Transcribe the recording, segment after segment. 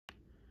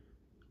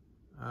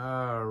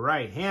All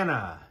right,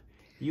 Hannah,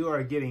 you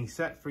are getting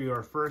set for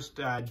your first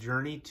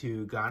journey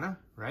to Ghana,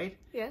 right?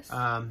 Yes.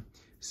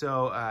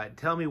 So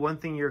tell me one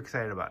thing you're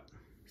excited about.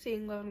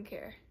 Seeing Love and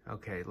Care.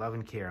 Okay, Love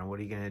and Care. And what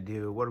are you going to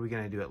do? What are we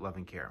going to do at Love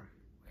and Care?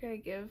 We're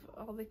going to give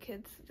all the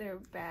kids their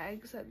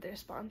bags that their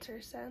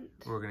sponsor sent.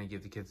 We're going to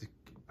give the kids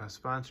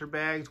sponsor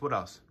bags. What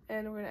else?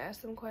 And we're going to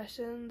ask them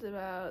questions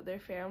about their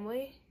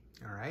family.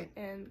 All right.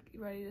 And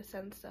ready to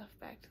send stuff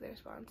back to their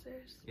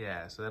sponsors.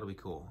 Yeah, so that'll be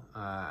cool.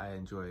 I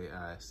enjoy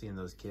seeing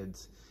those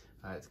kids.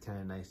 It's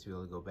kind of nice to be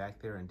able to go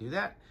back there and do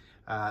that.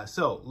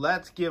 So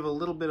let's give a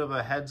little bit of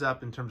a heads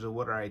up in terms of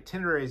what our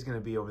itinerary is going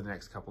to be over the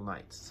next couple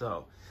nights.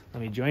 So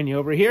let me join you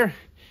over here.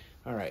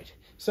 All right.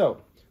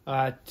 So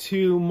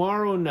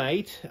tomorrow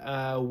night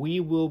we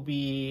will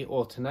be,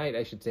 well, tonight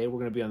I should say, we're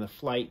going to be on the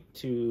flight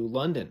to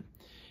London.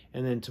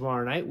 And then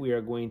tomorrow night we are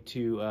going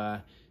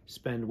to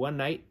spend one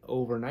night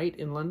overnight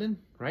in London,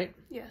 right?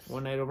 Yes.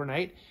 One night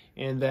overnight.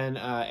 And then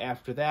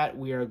after that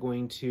we are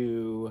going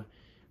to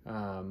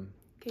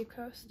Cape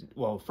Coast.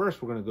 Well,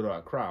 first we're going to go to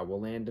Accra. We'll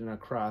land in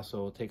Accra,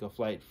 so we'll take a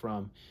flight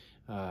from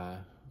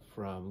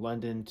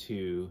London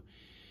to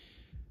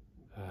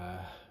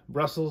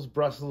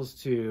Brussels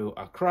to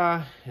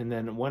Accra, and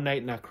then one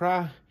night in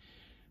Accra,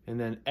 and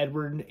then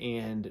Edward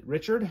and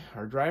Richard,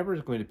 our driver,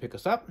 is going to pick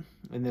us up,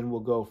 and then we'll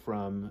go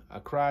from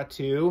Accra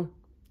to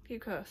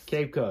Cape Coast.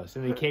 Cape Coast.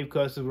 And then Cape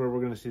Coast is where we're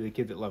going to see the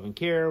kids at Love and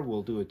Care.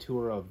 We'll do a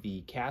tour of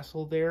the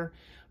castle there,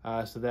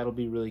 so that'll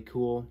be really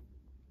cool.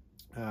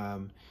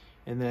 And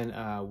then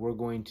we're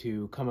going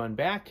to come on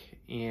back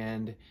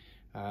and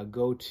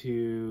go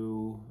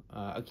to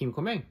Akim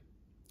Komeng.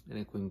 And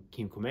at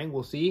Akim Komeng,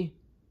 we'll see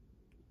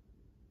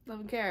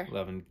Love and Care.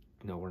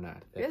 No, we're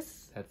not.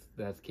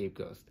 That's Cape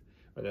Coast.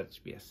 Or that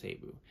should be a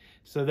Cebu.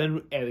 So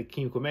then at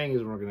Akim Komeng is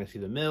when we're going to see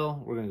the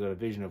mill. We're going to go to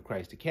Vision of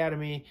Christ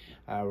Academy.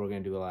 We're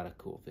going to do a lot of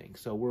cool things.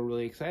 So we're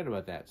really excited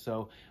about that.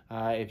 So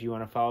if you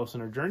want to follow us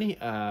on our journey,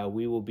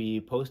 we will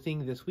be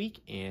posting this week,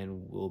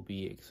 and we'll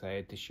be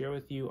excited to share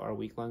with you our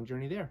week-long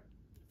journey there.